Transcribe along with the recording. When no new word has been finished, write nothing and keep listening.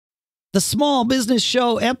The Small Business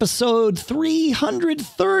Show, episode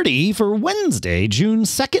 330 for Wednesday, June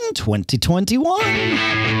 2nd, 2021.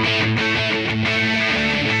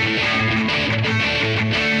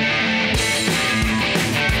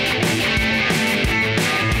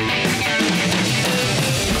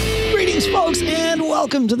 Greetings, folks, and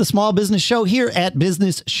welcome to the Small Business Show here at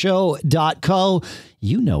businessshow.co.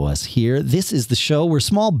 You know us here. This is the show where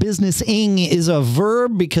small business-ing is a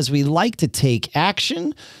verb because we like to take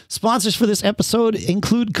action. Sponsors for this episode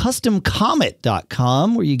include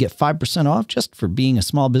customcomet.com, where you get 5% off just for being a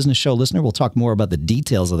Small Business Show listener. We'll talk more about the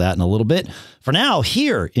details of that in a little bit. For now,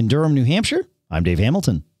 here in Durham, New Hampshire, I'm Dave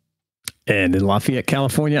Hamilton. And in Lafayette,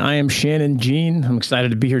 California, I am Shannon Jean. I'm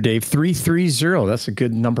excited to be here, Dave. 330. That's a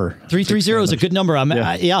good number. 330 is a good number. I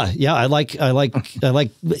like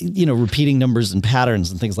repeating numbers and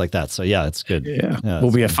patterns and things like that. So yeah, it's good. Yeah,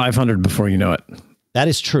 we'll be at 500 before you know it. That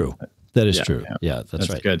is true. That is true. Yeah, that's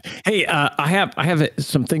right. Good. Hey, I have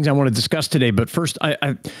some things I want to discuss today, but first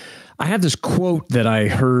I have this quote that I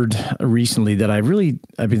heard recently that I've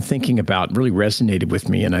been thinking about, really resonated with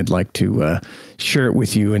me, and I'd like to share it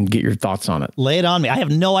with you and get your thoughts on it. Lay it on me. I have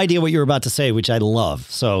no idea what you're about to say, which I love.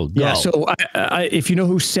 So go. Yeah. So if you know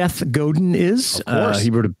who Seth Godin is, of course.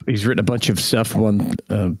 He's written a bunch of stuff. One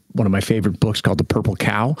of my favorite books called The Purple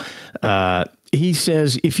Cow. He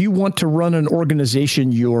says, if you want to run an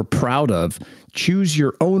organization you're proud of, choose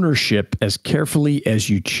your ownership as carefully as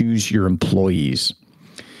you choose your employees.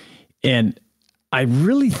 And I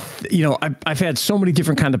really, I've had so many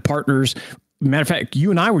different kind of partners. Matter of fact, you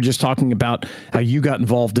and I were just talking about how you got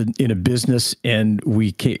involved in a business, and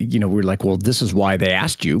we're like, well, this is why they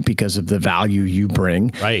asked you, because of the value you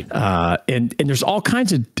bring. Right. And there's all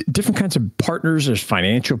kinds of different kinds of partners. There's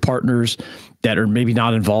financial partners that are maybe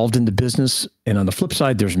not involved in the business. And on the flip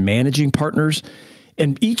side, there's managing partners.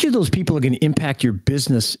 And each of those people are going to impact your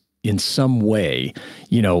business in some way.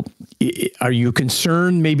 Are you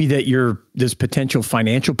concerned maybe that this potential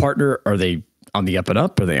financial partner, are they on the up and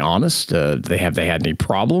up? Are they honest? Have they had any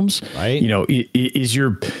problems? Right.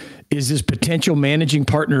 Is this potential managing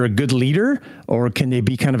partner a good leader, or can they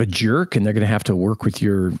be kind of a jerk and they're going to have to work with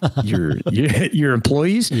your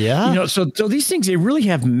employees? Yeah. So these things, they really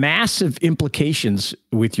have massive implications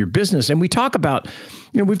with your business. And we talk about,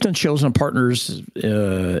 we've done shows on partners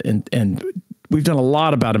and we've done a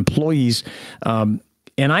lot about employees. And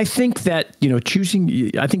I think that,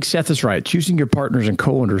 I think Seth is right. Choosing your partners and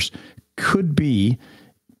co-owners probably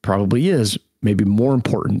is maybe more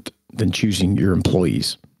important than choosing your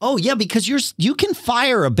employees. Oh yeah, because you can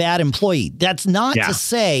fire a bad employee. That's not to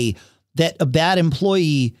say that a bad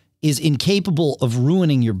employee is incapable of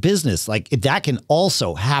ruining your business. Like, that can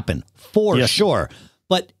also happen for sure.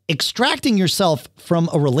 But extracting yourself from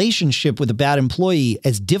a relationship with a bad employee,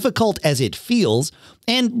 as difficult as it feels,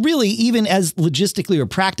 and really even as logistically or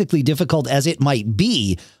practically difficult as it might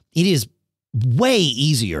be, it is way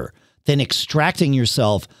easier than extracting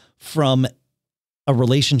yourself from a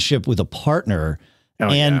relationship with a partner.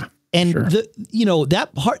 That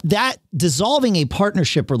dissolving a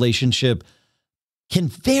partnership relationship can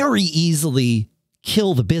very easily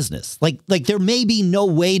kill the business. Like there may be no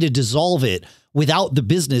way to dissolve it without the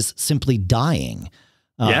business simply dying.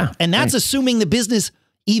 And that's assuming the business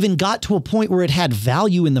even got to a point where it had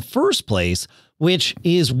value in the first place, which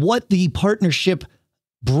is what the partnership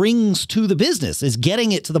brings to the business, is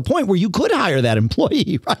getting it to the point where you could hire that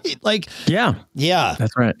employee, right? Yeah,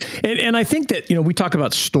 that's right. And I think that, we talk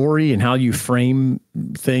about story and how you frame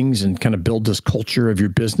things and kind of build this culture of your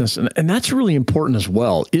business. And that's really important as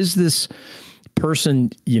well. Is this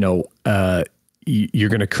person, you're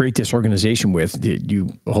going to create this organization with, that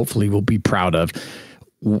you hopefully will be proud of,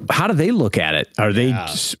 how do they look at it? Are they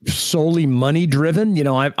solely money driven?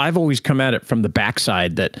 I've always come at it from the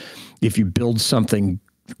backside, that if you build something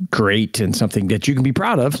great and something that you can be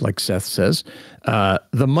proud of, like Seth says,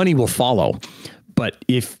 the money will follow. But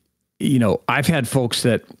if, I've had folks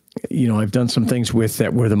that, I've done some things with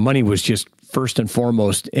that where the money was just first and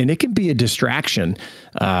foremost, and it can be a distraction.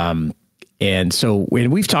 And so when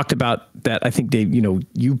we've talked about that, I think Dave,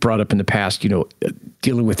 you brought up in the past,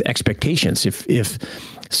 dealing with expectations. If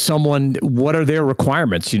someone, what are their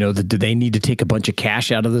requirements? Do they need to take a bunch of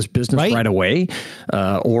cash out of this business right away?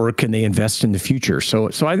 Or can they invest in the future? So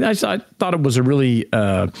I thought it was a really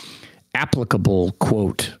applicable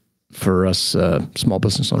quote for us small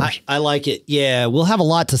business owners. I like it. Yeah, we'll have a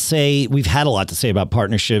lot to say. We've had a lot to say about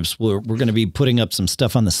partnerships. We're going to be putting up some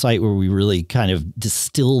stuff on the site where we really kind of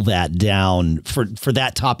distill that down for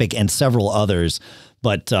that topic and several others.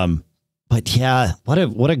 But yeah, what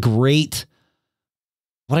a great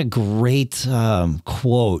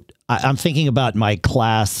quote. I'm thinking about my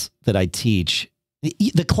class that I teach.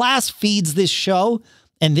 The class feeds this show,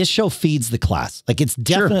 and this show feeds the class. Like, it's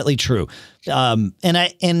definitely true. And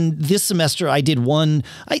this semester I did one.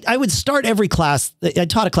 I would start every class. I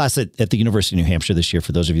taught a class at the University of New Hampshire this year.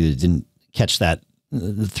 For those of you that didn't catch that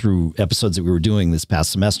through episodes that we were doing this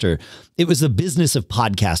past semester, it was the business of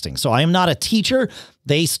podcasting. So I am not a teacher.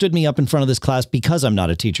 They stood me up in front of this class because I'm not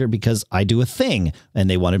a teacher, because I do a thing, and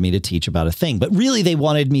they wanted me to teach about a thing. But really, they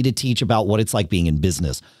wanted me to teach about what it's like being in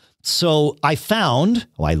business. So I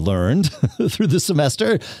learned through the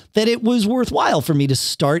semester that it was worthwhile for me to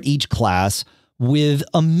start each class with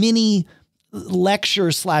a mini lecture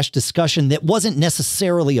 / discussion that wasn't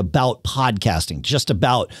necessarily about podcasting, just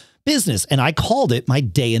about business. And I called it my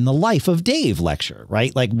Day in the Life of Dave lecture,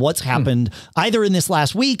 right? Like, what's happened either in this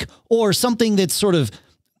last week or something that's sort of,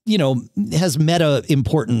 has meta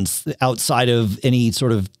importance outside of any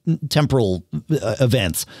sort of temporal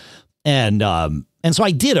events. And so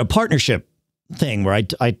I did a partnership thing where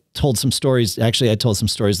I told some stories. Actually, I told some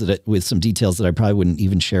stories with some details that I probably wouldn't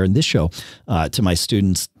even share in this show to my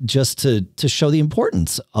students, just to show the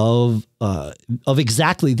importance of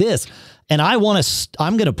exactly this. And I'm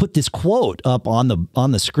going to put this quote up on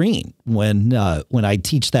the screen when I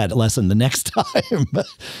teach that lesson the next time.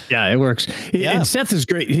 Yeah, it works. Yeah. And Seth is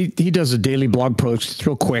great. He does a daily blog post. It's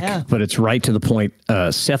real quick, but it's right to the point.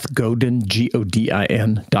 Seth Godin,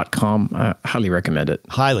 GODIN.com. I highly recommend it.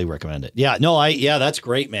 Highly recommend it. Yeah. No, that's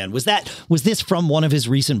great, man. Was this from one of his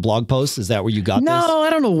recent blog posts? Is that where you got this? No, I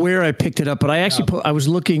don't know where I picked it up, but I actually I was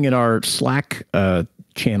looking at our Slack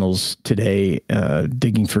channels today,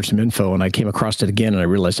 digging for some info, and I came across it again, and I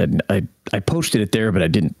realized I posted it there, but I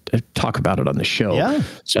didn't talk about it on the show. Yeah.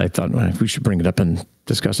 So I thought, well, we should bring it up and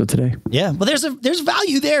discuss it today. Yeah. Well, there's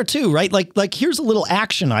value there too, right? Like here's a little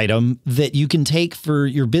action item that you can take for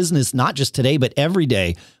your business, not just today, but every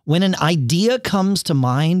day. When an idea comes to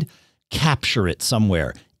mind, capture it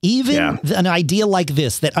somewhere. Even an idea like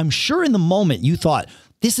this, that I'm sure in the moment you thought,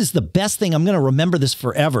 this is the best thing. I'm going to remember this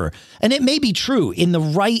forever. And it may be true. In the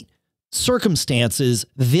right circumstances,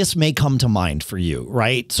 this may come to mind for you,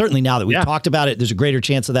 right? Certainly now that we've talked about it, there's a greater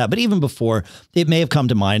chance of that. But even before, it may have come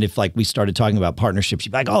to mind if, like, we started talking about partnerships.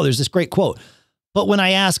 You'd be like, oh, there's this great quote. But when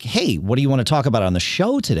I ask, hey, what do you want to talk about on the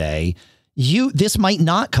show today? This might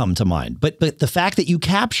not come to mind. But the fact that you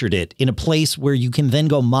captured it in a place where you can then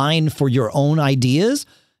go mine for your own ideas,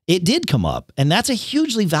 it did come up. And that's a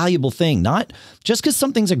hugely valuable thing. Not just because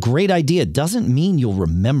something's a great idea doesn't mean you'll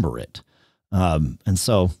remember it. And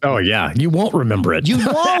so. Oh, yeah. You won't remember it. You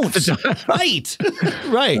won't. Right.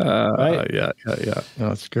 Right. Yeah. No,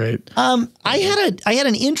 that's great. I had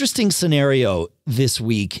an interesting scenario this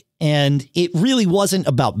week, and it really wasn't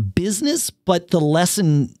about business, but the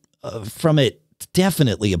lesson from it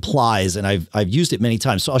definitely applies. And I've used it many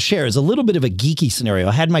times. So I'll share. It's a little bit of a geeky scenario.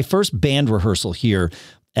 I had my first band rehearsal here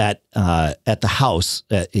at the house,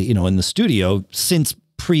 in the studio since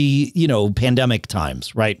pre-pandemic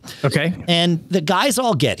times. Right. Okay. And the guys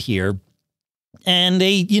all get here and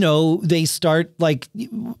they start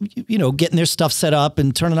getting their stuff set up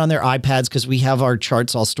and turning on their iPads, because we have our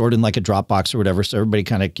charts all stored in like a Dropbox or whatever. So everybody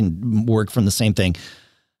kind of can work from the same thing.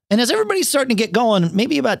 And as everybody's starting to get going,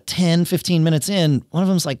 maybe about 10, 15 minutes in, one of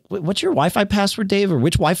them's like, what's your Wi-Fi password, Dave? Or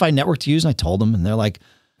which Wi-Fi network to use? And I told them, and they're like,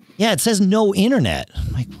 yeah, it says no internet.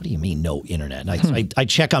 I'm like, what do you mean no internet? And I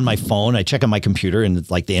check on my phone, I check on my computer, and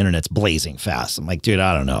it's like the internet's blazing fast. I'm like, dude,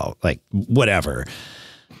 I don't know, like whatever.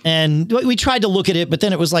 And we tried to look at it, but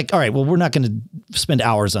then it was like, all right, well, we're not going to spend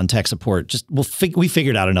hours on tech support. Just we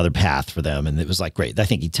figured out another path for them. And it was like, great. I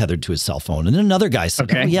think he tethered to his cell phone. And then another guy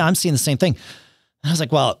said, oh, yeah, I'm seeing the same thing. And I was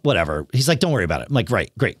like, well, whatever. He's like, don't worry about it. I'm like,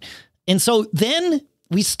 right, great. And so then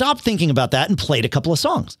we stopped thinking about that and played a couple of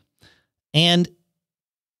songs. And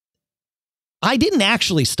I didn't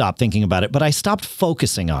actually stop thinking about it, but I stopped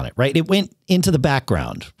focusing on it, right? It went into the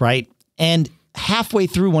background, right? And halfway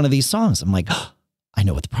through one of these songs, I'm like, oh, I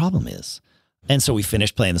know what the problem is. And so we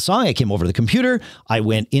finished playing the song. I came over to the computer. I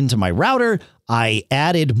went into my router. I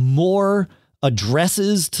added more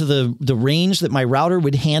addresses to the range that my router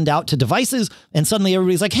would hand out to devices. And suddenly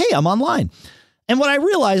everybody's like, hey, I'm online. And what I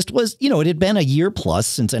realized was, it had been a year plus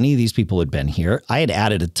since any of these people had been here. I had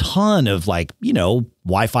added a ton of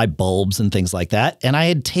Wi-Fi bulbs and things like that. And I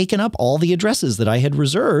had taken up all the addresses that I had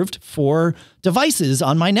reserved for devices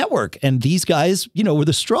on my network. And these guys, were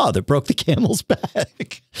the straw that broke the camel's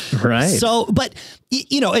back. Right. So, but,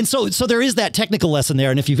 and so there is that technical lesson there.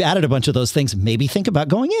 And if you've added a bunch of those things, maybe think about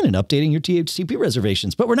going in and updating your THCP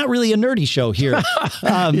reservations. But we're not really a nerdy show here.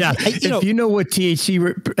 If you know what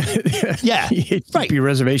THCP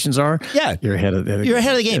reservations are, you're ahead of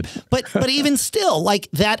the game. But even still, like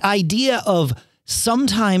that idea of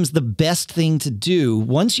sometimes the best thing to do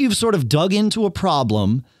once you've sort of dug into a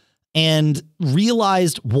problem and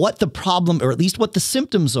realized what the problem, or at least what the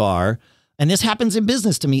symptoms are. And this happens in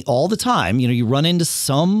business to me all the time. You run into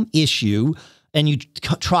some issue and you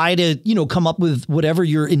try to, come up with whatever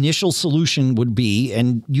your initial solution would be,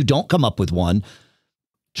 and you don't come up with one.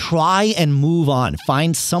 Try and move on.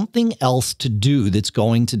 Find something else to do that's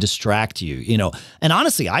going to distract you, And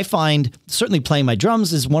honestly, I find certainly playing my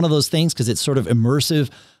drums is one of those things because it's sort of immersive.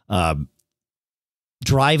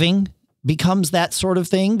 Driving becomes that sort of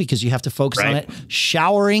thing because you have to focus on it.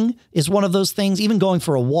 Showering is one of those things. Even going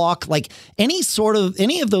for a walk, like any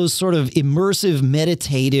of those sort of immersive,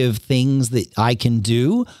 meditative things that I can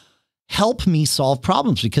do help me solve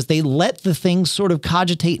problems because they let the things sort of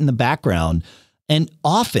cogitate in the background. And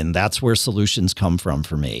often that's where solutions come from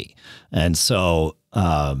for me. And so,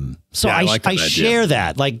 I share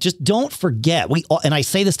that. Like, just don't forget. And I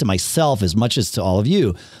say this to myself as much as to all of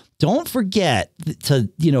you. Don't forget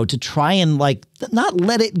to try and not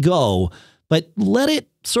let it go, but let it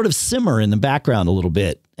sort of simmer in the background a little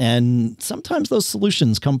bit. And sometimes those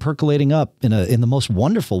solutions come percolating up in the most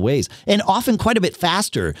wonderful ways, and often quite a bit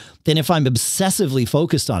faster than if I'm obsessively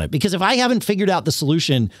focused on it. Because if I haven't figured out the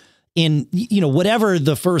solution in, whatever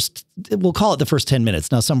we'll call it the first 10 minutes.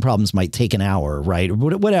 Now, some problems might take an hour, right? Or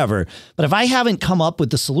whatever. But if I haven't come up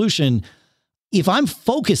with the solution, if I'm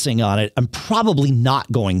focusing on it, I'm probably not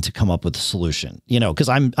going to come up with a solution, because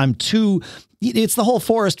I'm too, it's the whole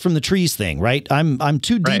forest from the trees thing, right? I'm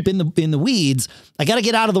too deep in the weeds. I got to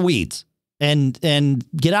get out of the weeds and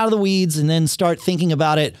get out of the weeds and then start thinking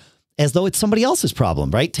about it as though it's somebody else's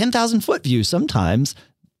problem, right? 10,000 foot view sometimes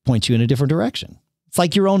points you in a different direction. It's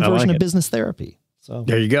like your own version of business therapy. So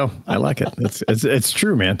there you go. I like it. It's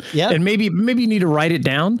true, man. Yeah. And maybe you need to write it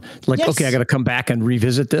down. Okay, I got to come back and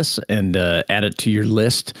revisit this and add it to your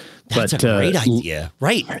list. That's a great idea.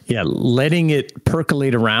 Right. Yeah. Letting it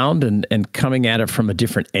percolate around and coming at it from a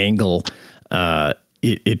different angle.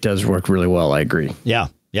 It does work really well. I agree. Yeah.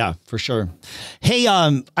 Yeah, for sure. Hey,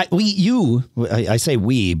 I say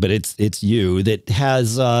we, but it's you that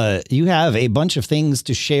has, you have a bunch of things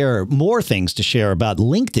to share, more things to share about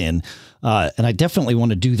LinkedIn. And I definitely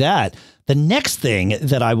want to do that. The next thing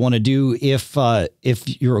that I want to do, if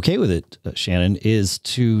you're okay with it, Shannon, is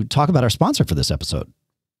to talk about our sponsor for this episode.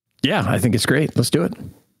 Yeah, I think it's great. Let's do it.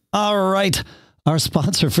 All right. Our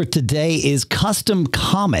sponsor for today is Custom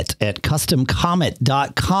Comet at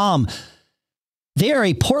customcomet.com. They are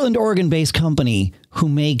a Portland, Oregon-based company who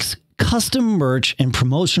makes custom merch and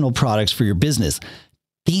promotional products for your business.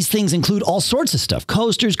 These things include all sorts of stuff: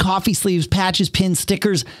 coasters, coffee sleeves, patches, pins,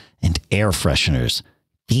 stickers, and air fresheners.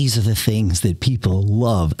 These are the things that people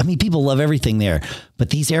love. I mean, people love everything there,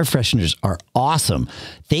 but these air fresheners are awesome.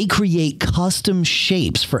 They create custom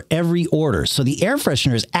shapes for every order. So the air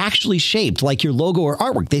freshener is actually shaped like your logo or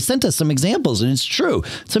artwork. They sent us some examples, and it's true.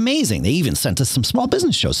 It's amazing. They even sent us some small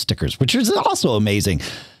business show stickers, which is also amazing.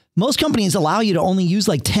 Most companies allow you to only use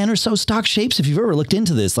like 10 or so stock shapes. If you've ever looked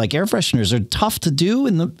into this, like air fresheners are tough to do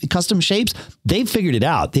in the custom shapes. They've figured it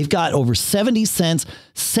out. They've got over 70 cents,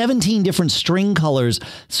 17 different string colors.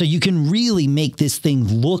 So you can really make this thing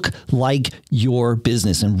look like your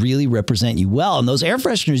business and really represent you well. And those air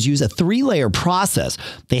fresheners use a 3-layer process.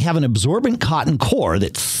 They have an absorbent cotton core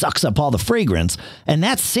that sucks up all the fragrance, and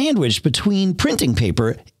that's sandwiched between printing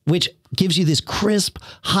paper, which gives you this crisp,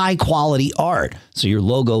 high quality art. So your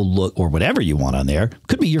logo look, or whatever you want on there,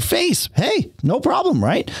 could be your face. Hey, no problem,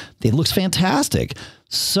 right? It looks fantastic.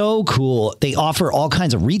 So cool. They offer all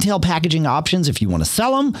kinds of retail packaging options if you want to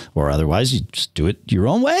sell them, or otherwise you just do it your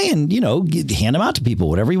own way and, hand them out to people,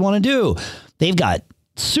 whatever you want to do. They've got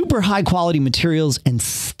super high quality materials and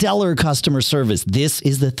stellar customer service. This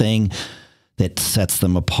is the thing that sets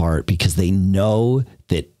them apart, because they know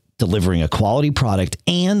that delivering a quality product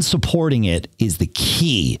and supporting it is the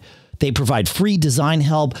key. They provide free design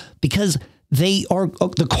help because they are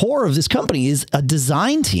the core of this company is a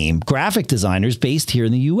design team, graphic designers based here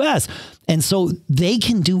in the US. And so they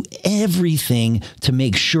can do everything to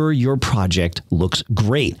make sure your project looks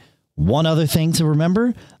great. One other thing to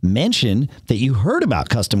remember, mention that you heard about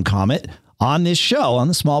Custom Comet on this show, on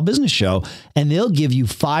the Small Business Show, and they'll give you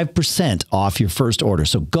 5% off your first order.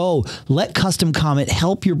 So go let Custom Comet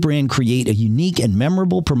help your brand create a unique and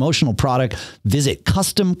memorable promotional product. Visit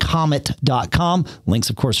customcomet.com. Links,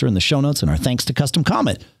 of course, are in the show notes, and our thanks to Custom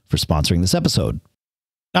Comet for sponsoring this episode.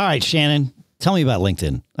 All right, Shannon, tell me about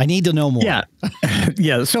LinkedIn. I need to know more. Yeah.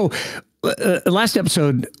 Yeah. So last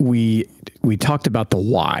episode, we talked about the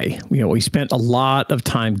why. We spent a lot of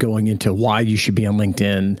time going into why you should be on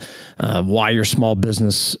LinkedIn, why your small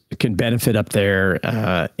business can benefit up there,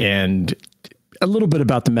 and a little bit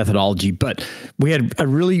about the methodology. But we had a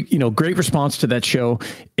really, great response to that show.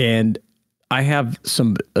 And I have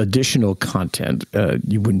some additional content,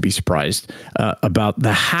 you wouldn't be surprised, about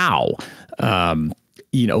the how. Of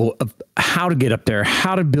how to get up there,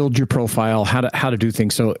 how to build your profile, how to do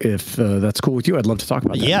things. So if that's cool with you, I'd love to talk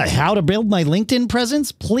about that. Yeah, how to build my LinkedIn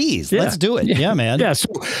presence, please. Yeah. Let's do it. Yeah, man. Yeah. So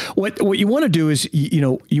what you want to do is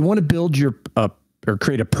you want to build your or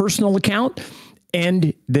create a personal account.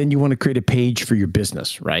 And then you want to create a page for your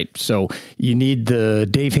business, right? So you need the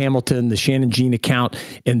Dave Hamilton, the Shannon Jean account.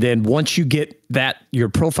 And then once you get your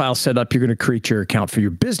profile set up, you're going to create your account for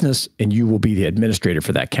your business, and you will be the administrator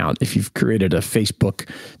for that account. If you've created a Facebook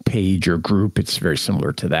page or group, it's very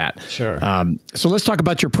similar to that. Sure. So let's talk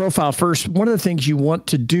about your profile first. One of the things you want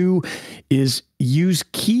to do is use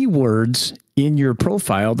keywords in your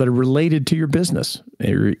profile that are related to your business,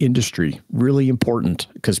 your industry. Really important,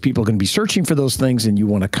 because people are going to be searching for those things, and you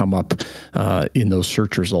want to come up in those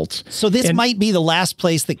search results. So this might be the last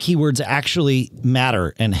place that keywords actually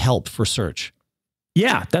matter and help for search.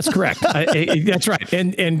 Yeah, that's correct. That's right.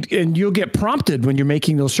 And you'll get prompted when you're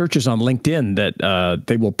making those searches on LinkedIn that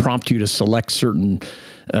they will prompt you to select certain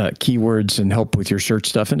keywords and help with your search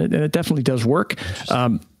stuff. And it definitely does work.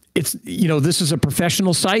 It's, this is a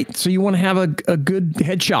professional site, so you want to have a good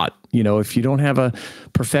headshot. If you don't have a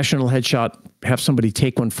professional headshot, have somebody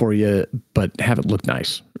take one for you, but have it look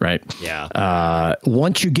nice, right? Yeah.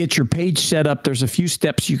 Once you get your page set up, there's a few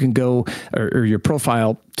steps you can go, or your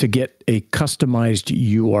profile, to get a customized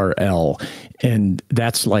URL. And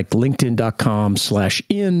that's like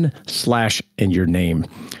linkedin.com/in/ and your name.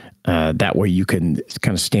 That way you can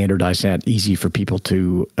kind of standardize that, easy for people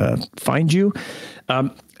to find you.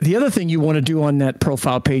 The other thing you want to do on that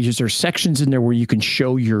profile page is there's sections in there where you can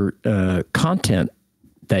show your content,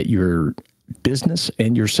 that your business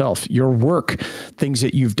and yourself, your work, things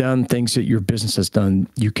that you've done, things that your business has done.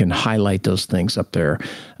 You can highlight those things up there.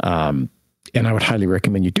 And I would highly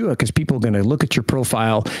recommend you do it, because people are going to look at your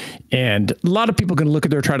profile, and a lot of people are going to look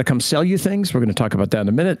at there, try to come sell you things. We're going to talk about that in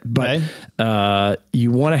a minute, but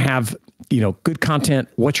you want to have, good content,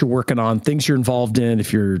 what you're working on, things you're involved in.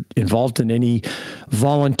 If you're involved in any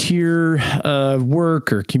volunteer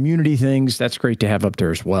work or community things, that's great to have up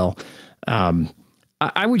there as well.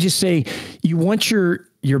 I would just say you want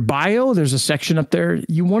your bio. There's a section up there.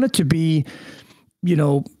 You want it to be,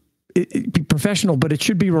 be professional, but it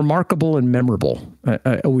should be remarkable and memorable.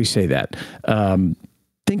 I always say that.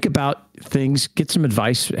 Think about things, get some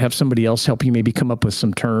advice, have somebody else help you maybe come up with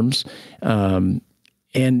some terms,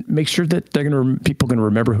 and make sure that people are going to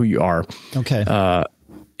remember who you are. Okay.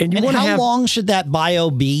 And how long should that bio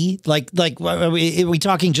be? Like, are we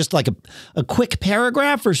talking just like a quick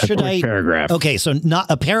paragraph, or should paragraph? Okay. So not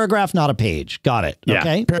a paragraph, not a page. Got it. Yeah,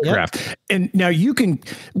 okay. Paragraph. Yep. And now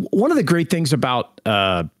one of the great things about,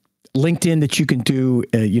 LinkedIn that you can do,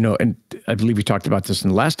 and I believe we talked about this in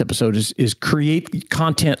the last episode, is create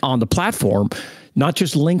content on the platform, not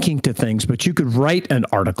just linking to things, but you could write an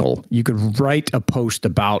article. You could write a post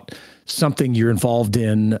about something you're involved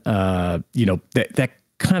in, that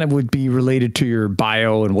kind of would be related to your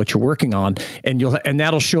bio and what you're working on, and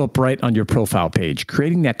that'll show up right on your profile page.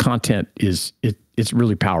 Creating that content it's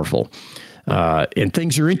really powerful. And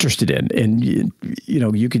things you're interested in, and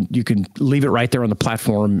you can leave it right there on the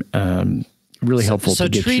platform. Really helpful. So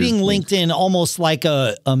treating LinkedIn almost like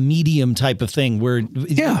a Medium type of thing, where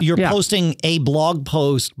you're posting a blog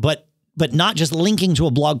post, but not just linking to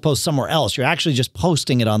a blog post somewhere else. You're actually just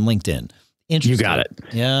posting it on LinkedIn. You got it.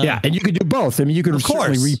 Yeah. Yeah. And you could do both. I mean, you could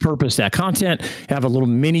certainly repurpose that content, have a little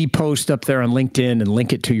mini post up there on LinkedIn, and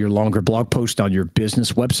link it to your longer blog post on your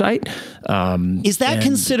business website. Is that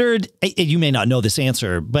considered, you may not know this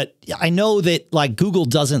answer, but I know that like Google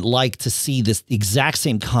doesn't like to see this exact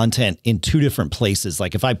same content in two different places.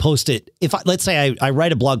 Like if I post it, let's say I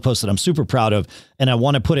write a blog post that I'm super proud of, and I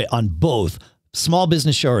want to put it on both Small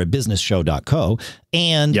Business Show or businessshow.co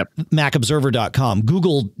and macobserver.com.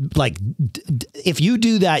 Google, like, if you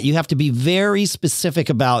do that, you have to be very specific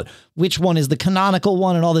about which one is the canonical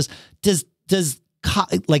one and all this. Does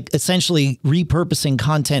like essentially repurposing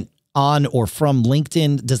content on or from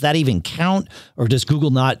LinkedIn? Does that even count, or does Google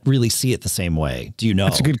not really see it the same way? Do you know?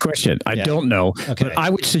 That's a good question. I don't know. Okay. But I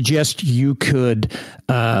would suggest you could,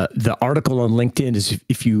 the article on LinkedIn is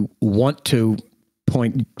if you want to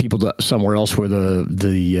point people to somewhere else where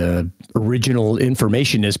the original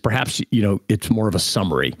information is, perhaps, it's more of a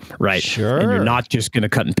summary, right? Sure. And you're not just going to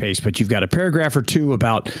cut and paste, but you've got a paragraph or two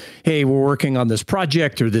about, hey, we're working on this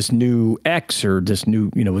project or this new X or this new,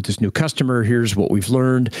 with this new customer. Here's what we've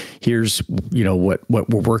learned. Here's, what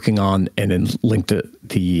we're working on, and then link to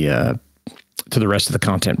the rest of the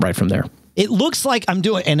content right from there. It looks like I'm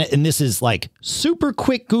doing, and this is like super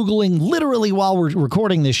quick Googling literally while we're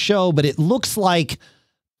recording this show, but it looks like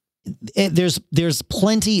there's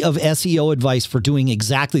plenty of SEO advice for doing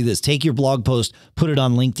exactly this. Take your blog post, put it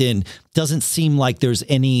on LinkedIn. Doesn't seem like there's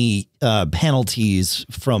any penalties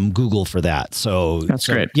from Google for that. So that's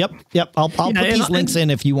great. Yep. I'll put these links in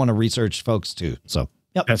if you want to research folks too. So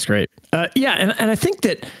yep. That's great. And I think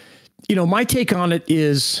that, my take on it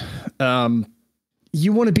is,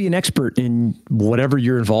 you want to be an expert in whatever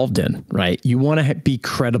you're involved in, right? You want to be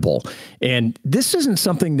credible. And this isn't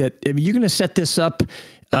something that you're going to set this up.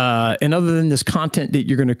 And other than this content that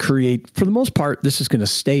you're going to create, for the most part, this is going to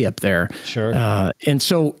stay up there. Sure. And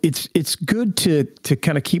so it's good to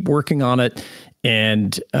kind of keep working on it.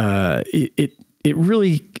 And it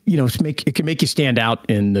really, it can make you stand out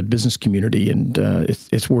in the business community, and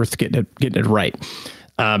it's worth getting it right.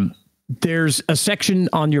 There's a section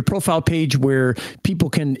on your profile page where people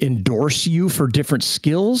can endorse you for different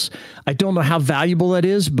skills. I don't know how valuable that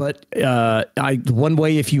is, but one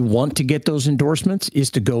way, if you want to get those endorsements, is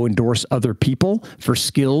to go endorse other people for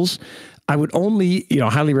skills. I would only,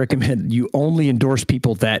 highly recommend you only endorse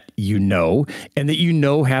people that and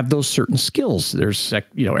that have those certain skills. There's,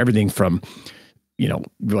 everything from,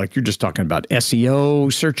 like you're just talking about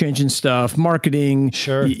SEO, search engine stuff, marketing.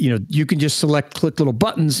 Sure. You can just click little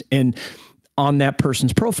buttons, and on that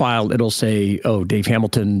person's profile, it'll say, oh, Dave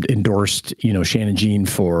Hamilton endorsed, Shannon Jean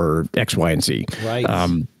for X, Y, and Z. Right.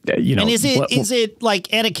 And is it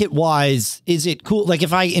like etiquette wise, is it cool? Like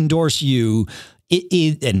if I endorse you,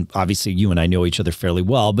 and obviously you and I know each other fairly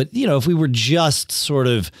well, but if we were just sort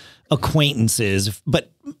of acquaintances,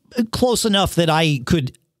 but close enough that I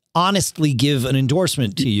could honestly give an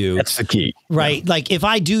endorsement to you. That's the key. Right. Yeah. Like if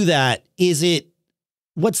I do that,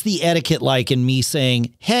 what's the etiquette like in me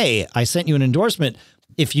saying, hey, I sent you an endorsement.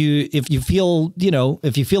 If you feel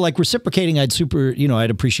like reciprocating, I'd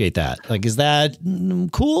appreciate that. Like, is that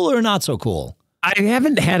cool or not so cool? I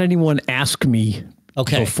haven't had anyone ask me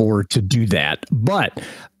before to do that, but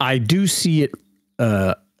I do see it,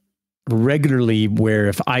 regularly, where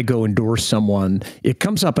if I go endorse someone, it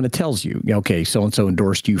comes up and it tells you, okay, so-and-so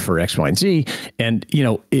endorsed you for X, Y, and Z. And,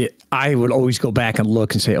 I would always go back and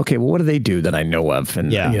look and say, okay, well, what do they do that I know of?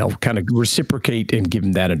 And, kind of reciprocate and give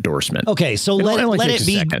them that endorsement. Okay. So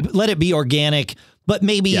let it be organic, but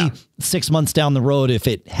maybe 6 months down the road, if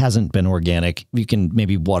it hasn't been organic, you can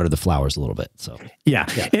maybe water the flowers a little bit. So yeah.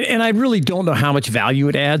 And I really don't know how much value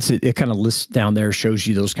it adds. It kind of lists down there, shows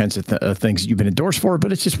you those kinds of things that you've been endorsed for,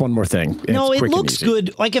 but it's just one more thing. No, it looks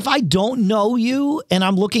good. Like if I don't know you and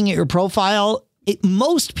I'm looking at your profile,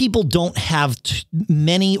 most people don't have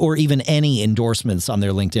many or even any endorsements on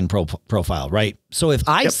their LinkedIn profile, right? So if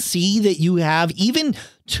I see that you have even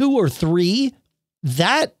 2 or 3,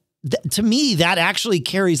 to me, that actually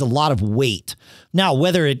carries a lot of weight. Now,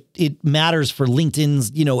 whether it matters for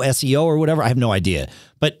LinkedIn's, SEO or whatever, I have no idea.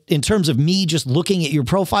 But in terms of me just looking at your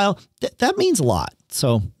profile, that means a lot.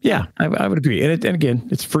 So yeah, I would agree. And again,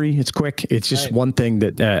 it's free, it's quick. It's just one thing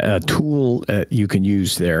that a tool you can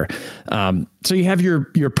use there. So you have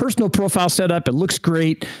your personal profile set up. It looks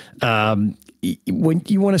great. When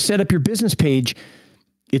you want to set up your business page,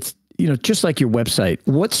 it's just like your website.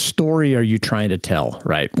 What story are you trying to tell,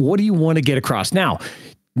 right? What do you want to get across? Now,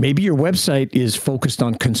 maybe your website is focused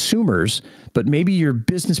on consumers, but maybe your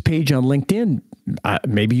business page on LinkedIn,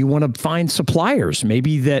 maybe you want to find suppliers.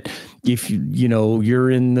 Maybe that if you're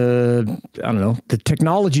in the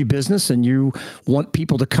technology business and you want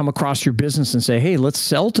people to come across your business and say, hey, let's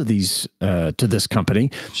sell to this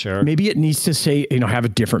company. Sure. Maybe it needs to say, have a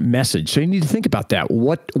different message. So you need to think about that.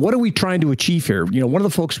 What are we trying to achieve here? One of the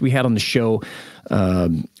folks we had on the show a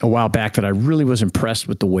while back that I really was impressed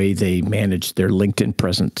with the way they managed their LinkedIn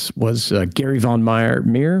presence was Gary Von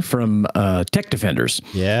Meir from Tech Defenders.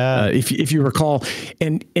 Yeah. If you recall,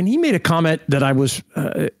 and he made a comment that I was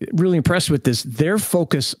really impressed with. Their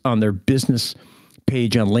focus on their business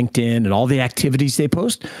page on LinkedIn and all the activities they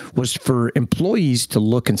post was for employees to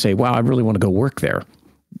look and say, wow, I really want to go work there.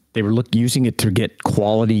 They were using it to get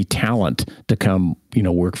quality talent to come,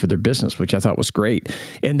 work for their business, which I thought was great.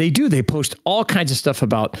 And they post all kinds of stuff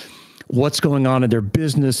about what's going on in their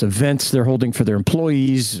business, events they're holding for their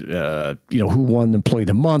employees, who won Employee of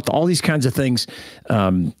the Month, all these kinds of things.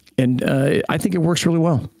 And I think it works really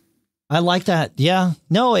well. I like that. Yeah.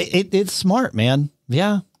 No, it's smart, man.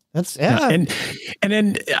 Yeah. And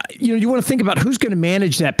then, you want to think about who's going to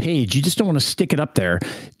manage that page. You just don't want to stick it up there.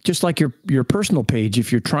 Just like your personal page,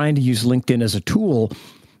 if you're trying to use LinkedIn as a tool,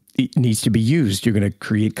 it needs to be used. You're going to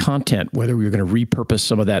create content, whether you're going to repurpose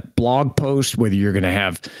some of that blog post, whether you're going to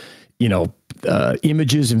have,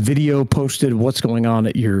 images and video posted, what's going on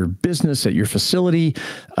at your business, at your facility.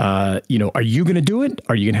 Are you going to do it?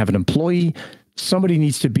 Are you going to have an employee? Somebody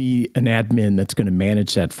needs to be an admin that's going to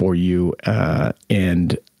manage that for you.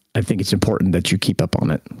 And I think it's important that you keep up on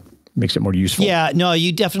it. Makes it more useful. Yeah, no,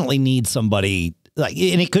 you definitely need somebody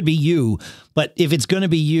and it could be you, but if it's going to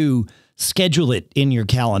be you, schedule it in your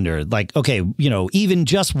calendar. Like, okay, even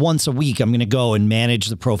just once a week, I'm going to go and manage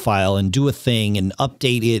the profile and do a thing and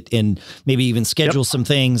update it and maybe even schedule some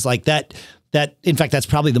things like that. In fact, that's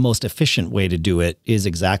probably the most efficient way to do it, is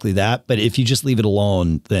exactly that. But if you just leave it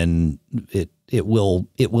alone, then it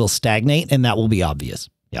will stagnate, and that will be obvious.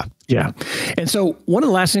 Yeah. Yeah. And so one of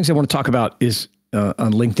the last things I want to talk about is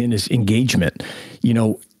on LinkedIn is engagement.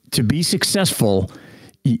 To be successful,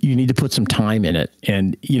 you need to put some time in it.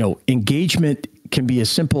 And, engagement can be as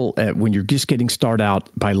simple when you're just getting started out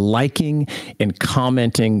by liking and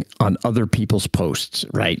commenting on other people's posts,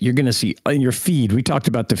 right? You're going to see in your feed. We talked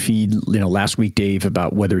about the feed, last week, Dave,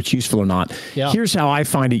 about whether it's useful or not. Yeah. Here's how I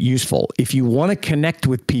find it useful. If you want to connect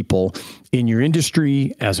with people in your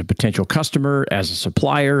industry as a potential customer, as a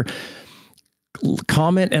supplier,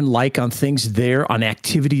 comment and like on things on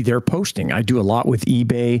activity they're posting. I do a lot with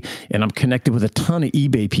eBay, and I'm connected with a ton of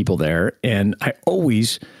eBay people there. And I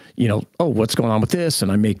always, what's going on with this? And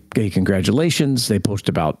I make congratulations. They post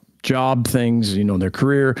about job things, in their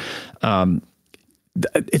career.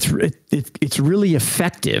 It's really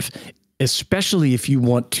effective, especially if you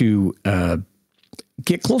want to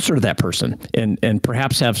get closer to that person and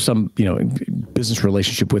perhaps have some, business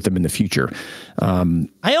relationship with them in the future.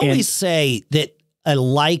 I always say that a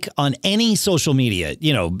like on any social media,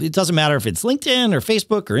 it doesn't matter if it's LinkedIn or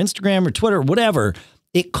Facebook or Instagram or Twitter, or whatever,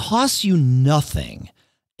 it costs you nothing.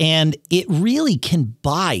 And it really can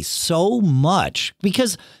buy so much,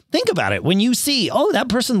 because think about it. When you see, that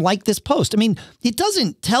person liked this post, it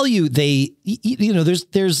doesn't tell you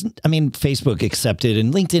there's, Facebook accepted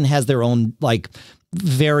and LinkedIn has their own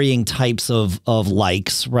varying types of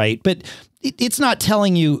likes, right? But it's not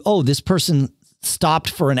telling you, this person stopped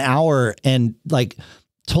for an hour and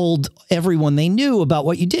told everyone they knew about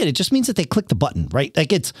what you did. It just means that they clicked the button, right?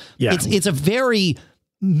 It's a very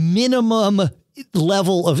minimum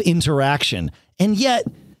level of interaction. And yet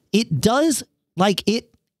it does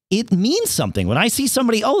it means something. When I see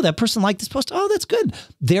somebody, that person liked this post. Oh, that's good.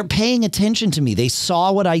 They're paying attention to me. They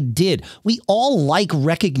saw what I did. We all like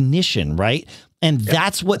recognition, right? And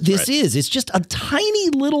that's what this is. It's just a tiny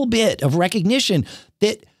little bit of recognition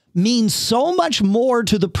that means so much more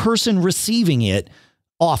to the person receiving it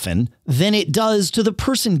often than it does to the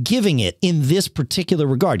person giving it in this particular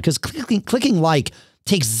regard. Because clicking like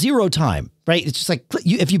takes zero time, right? It's just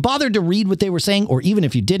if you bothered to read what they were saying, or even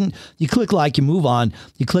if you didn't, you click like, you move on,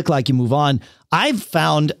 you click like, you move on. I've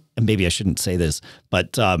found, and maybe I shouldn't say this,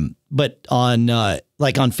 but on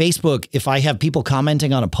Facebook, if I have people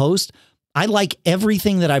commenting on a post, I like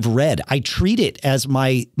everything that I've read. I treat it as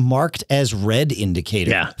my marked as read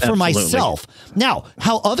indicator for myself. Now,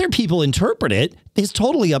 how other people interpret it is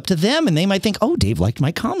totally up to them. And they might think, Dave liked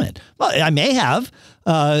my comment. Well, I may have.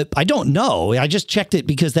 I don't know. I just checked it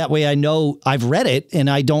because that way I know I've read it and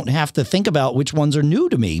I don't have to think about which ones are new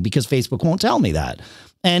to me, because Facebook won't tell me that.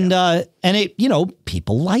 And it,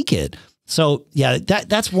 people like it. So yeah,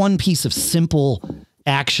 that's one piece of simple,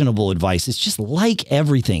 actionable advice. It's just like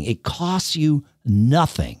everything. It costs you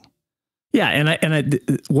nothing. Yeah, and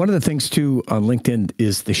one of the things too on LinkedIn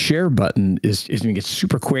is the share button is it's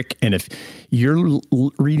super quick. And if you're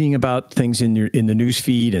reading about things in the news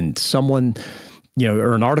feed and someone,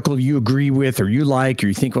 or an article you agree with or you like, or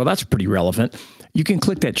you think, well, that's pretty relevant, you can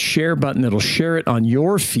click that share button. It'll share it on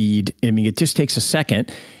your feed. It just takes a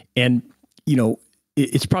second, and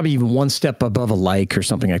it's probably even one step above a like or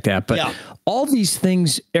something like that. But all these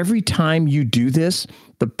things, every time you do this,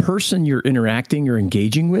 the person you're interacting or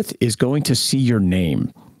engaging with is going to see your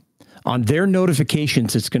name. On their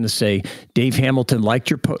notifications, it's going to say, Dave Hamilton liked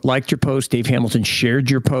your post. Dave Hamilton shared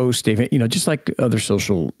your post. Dave, just like other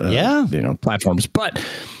social platforms. But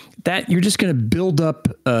that you're just going to build up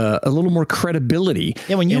a little more credibility.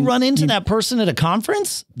 Yeah, when you run into that person at a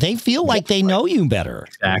conference, they feel like they know you better.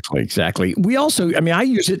 Exactly. We also, I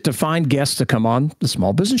use it to find guests to come on the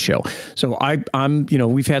Small Business Show. So I'm,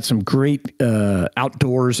 we've had some great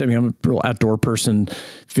outdoors. I'm a real outdoor person,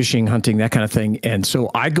 fishing, hunting, that kind of thing. And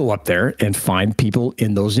so I go up there and find people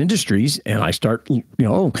in those industries, and I start,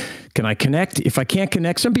 can I connect? If I can't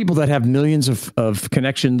connect, some people that have millions of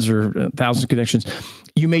connections or thousands of connections,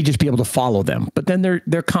 you may just be able to follow them, but then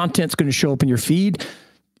their content's going to show up in your feed.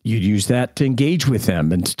 You use that to engage with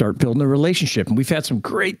them and start building a relationship. And we've had some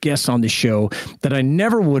great guests on the show that I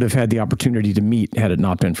never would have had the opportunity to meet had it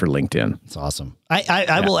not been for LinkedIn. That's awesome.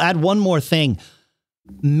 I will add one more thing.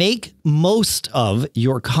 Make most of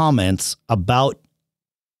your comments about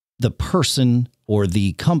the person or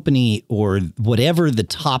the company or whatever the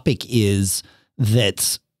topic is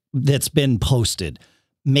that's been posted.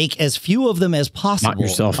 Make as few of them as possible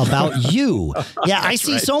about you. Yeah, I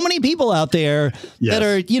see so many people out there that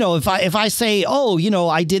are, if I say,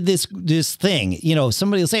 I did this thing,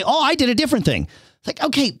 somebody will say, I did a different thing. It's like,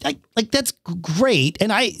 okay, like that's great.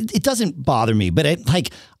 And it doesn't bother me, but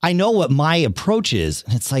I know what my approach is.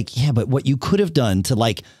 And it's like, yeah, but what you could have done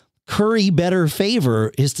to curry better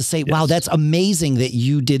favor is to say, wow, that's amazing that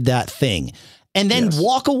you did that thing. And then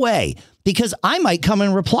walk away, because I might come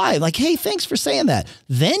and reply like, hey, thanks for saying that.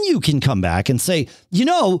 Then you can come back and say,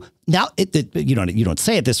 now you don't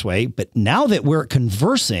say it this way, but now that we're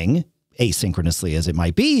conversing asynchronously as it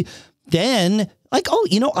might be, then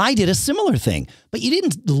I did a similar thing, but you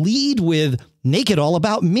didn't lead with make it all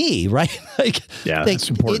about me, right? That's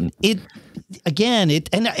important.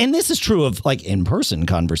 And this is true of in-person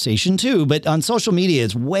conversation too, but on social media,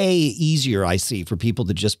 it's way easier, I see, for people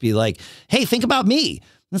to just be like, hey, think about me.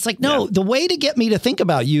 And it's like, no, the way to get me to think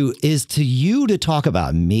about you is to talk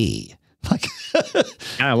about me.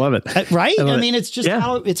 I love it. Right? It's just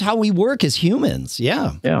how we work as humans.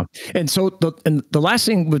 Yeah. Yeah. And so the last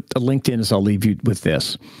thing with LinkedIn is I'll leave you with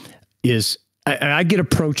this is I get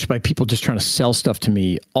approached by people just trying to sell stuff to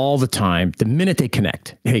me all the time. The minute they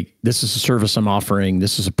connect, hey, this is a service I'm offering.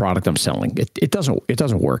 This is a product I'm selling. It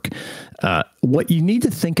doesn't work. What you need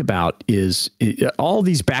to think about is all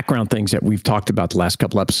these background things that we've talked about the last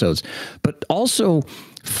couple episodes, but also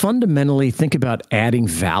fundamentally think about adding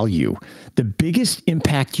value. The biggest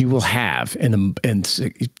impact you will have and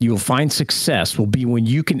you'll find success will be when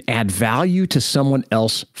you can add value to someone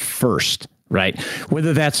else first. Right?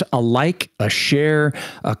 Whether that's a like, a share,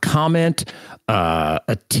 a comment,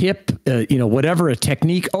 a tip, whatever, a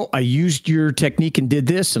technique. Oh, I used your technique and did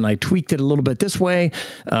this, and I tweaked it a little bit this way.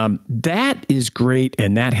 That is great,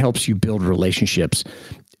 and that helps you build relationships.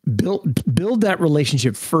 Build that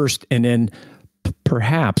relationship first, and then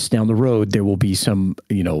perhaps down the road there will be some,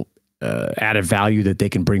 added value that they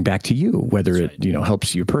can bring back to you, whether it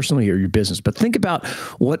helps you personally or your business. But think about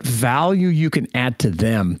what value you can add to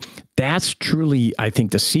them. That's truly, I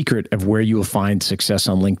think, the secret of where you will find success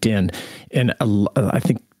on LinkedIn. And I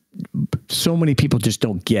think so many people just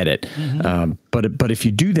don't get it. Mm-hmm. But if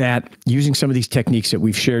you do that, using some of these techniques that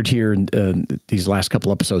we've shared here in these last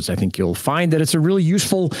couple episodes, I think you'll find that it's a really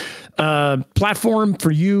useful platform for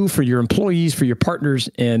you, for your employees, for your partners,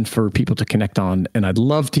 and for people to connect on. And I'd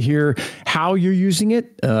love to hear how you're using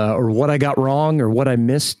it or what I got wrong or what I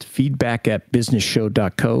missed. Feedback at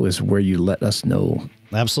businessshow.co is where you let us know.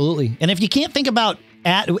 Absolutely. And if you can't think about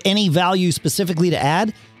any value specifically to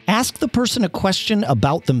add, ask the person a question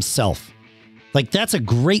about themselves. That's a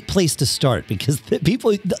great place to start, because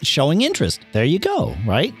people showing interest. There you go,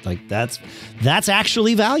 right? That's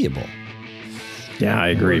actually valuable. Yeah, I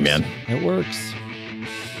agree, man. It works.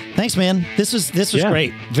 Thanks, man. This was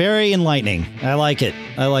great. Very enlightening. I like it.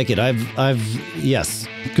 Yes,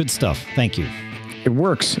 good stuff. Thank you. It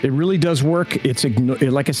works. It really does work. It's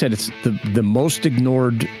like I said, it's the most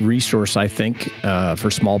ignored resource, I think,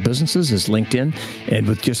 for small businesses is LinkedIn. And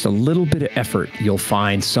with just a little bit of effort, you'll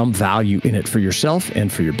find some value in it for yourself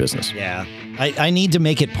and for your business. Yeah. I need to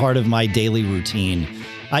make it part of my daily routine.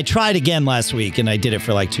 I tried again last week and I did it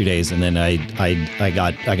for 2 days, and then I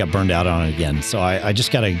got burned out on it again. So I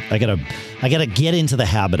just gotta get into the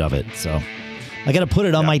habit of it. So I got to put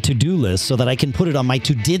it on my to-do list so that I can put it on my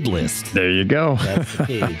to-did list. There you go. That's the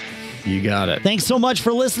key. You got it. Thanks so much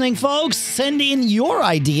for listening, folks. Send in your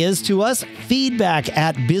ideas to us. Feedback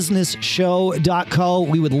at businessshow.co.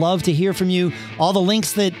 We would love to hear from you. All the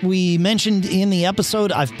links that we mentioned in the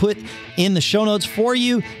episode, I've put in the show notes for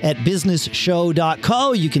you at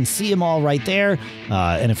businessshow.co. You can see them all right there.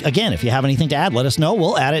 And if you have anything to add, let us know.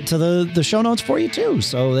 We'll add it to the show notes for you too,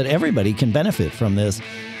 so that everybody can benefit from this.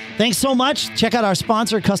 Thanks so much. Check out our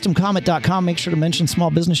sponsor, CustomComet.com. Make sure to mention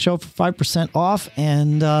Small Business Show for 5% off,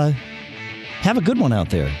 and have a good one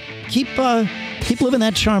out there. Keep living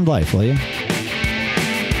that charmed life, will you?